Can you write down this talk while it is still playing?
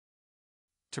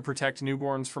To protect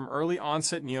newborns from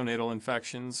early-onset neonatal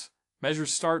infections,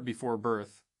 measures start before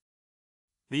birth.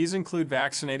 These include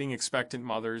vaccinating expectant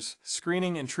mothers,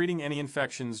 screening and treating any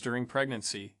infections during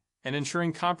pregnancy, and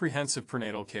ensuring comprehensive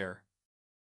prenatal care.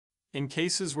 In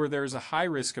cases where there is a high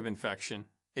risk of infection,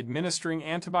 administering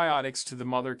antibiotics to the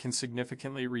mother can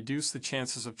significantly reduce the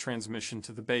chances of transmission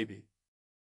to the baby.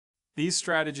 These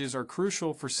strategies are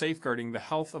crucial for safeguarding the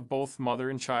health of both mother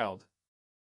and child.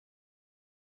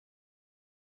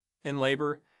 In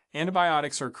labor,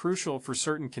 antibiotics are crucial for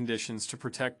certain conditions to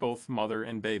protect both mother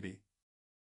and baby.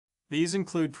 These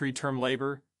include preterm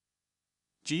labor,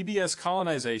 GBS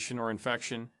colonization or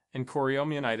infection, and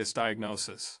chorioamnionitis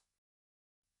diagnosis.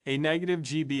 A negative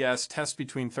GBS test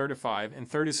between 35 and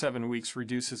 37 weeks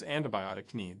reduces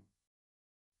antibiotic need.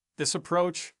 This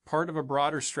approach, part of a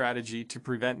broader strategy to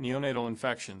prevent neonatal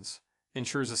infections,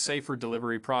 ensures a safer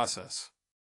delivery process.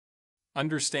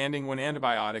 Understanding when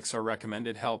antibiotics are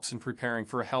recommended helps in preparing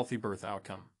for a healthy birth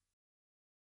outcome.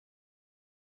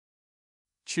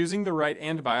 Choosing the right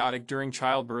antibiotic during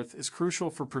childbirth is crucial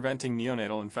for preventing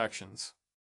neonatal infections.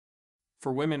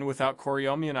 For women without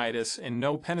chorioamnionitis and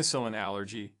no penicillin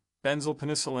allergy, benzyl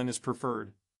penicillin is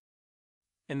preferred.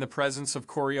 In the presence of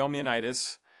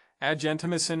chorioamnionitis, add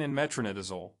gentamicin and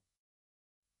metronidazole.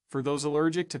 For those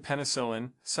allergic to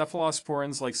penicillin,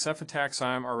 cephalosporins like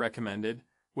cefotaxime are recommended,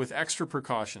 with extra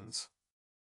precautions.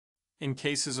 In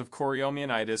cases of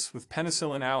chorioamnionitis with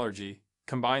penicillin allergy,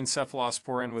 combine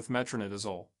cephalosporin with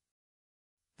metronidazole.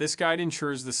 This guide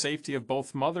ensures the safety of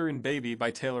both mother and baby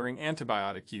by tailoring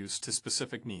antibiotic use to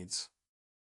specific needs.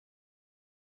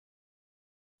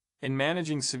 In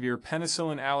managing severe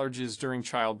penicillin allergies during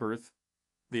childbirth,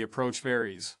 the approach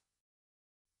varies.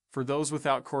 For those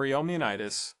without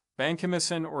chorioamnionitis,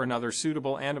 vancomycin or another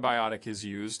suitable antibiotic is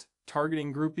used,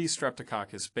 targeting group B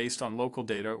streptococcus based on local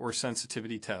data or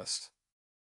sensitivity test.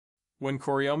 When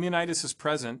chorioamnionitis is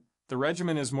present, the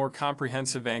regimen is more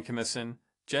comprehensive: vancomycin,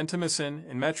 gentamicin,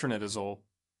 and metronidazole,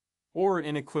 or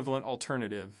an equivalent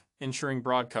alternative, ensuring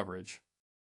broad coverage.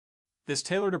 This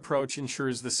tailored approach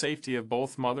ensures the safety of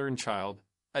both mother and child,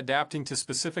 adapting to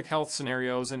specific health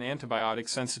scenarios and antibiotic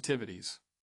sensitivities.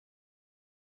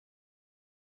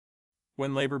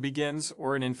 When labor begins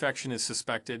or an infection is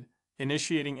suspected,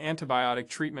 initiating antibiotic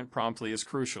treatment promptly is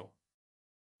crucial.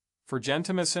 For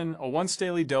gentamicin, a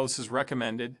once-daily dose is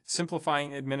recommended,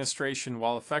 simplifying administration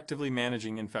while effectively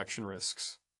managing infection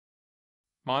risks.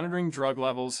 Monitoring drug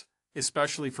levels,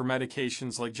 especially for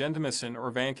medications like gentamicin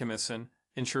or vancomycin,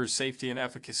 ensures safety and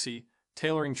efficacy,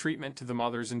 tailoring treatment to the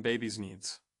mother's and baby's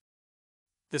needs.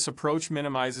 This approach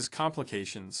minimizes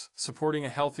complications, supporting a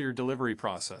healthier delivery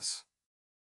process.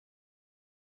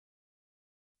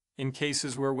 In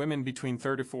cases where women between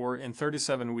 34 and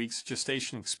 37 weeks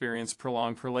gestation experience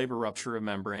prolonged prelabor rupture of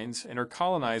membranes and are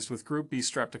colonized with group B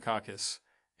streptococcus,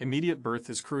 immediate birth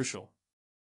is crucial.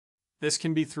 This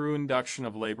can be through induction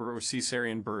of labor or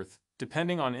cesarean birth,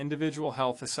 depending on individual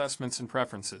health assessments and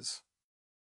preferences.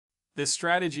 This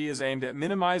strategy is aimed at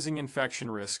minimizing infection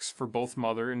risks for both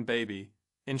mother and baby,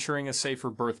 ensuring a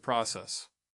safer birth process.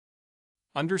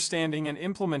 Understanding and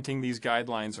implementing these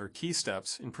guidelines are key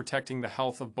steps in protecting the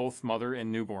health of both mother and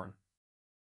newborn.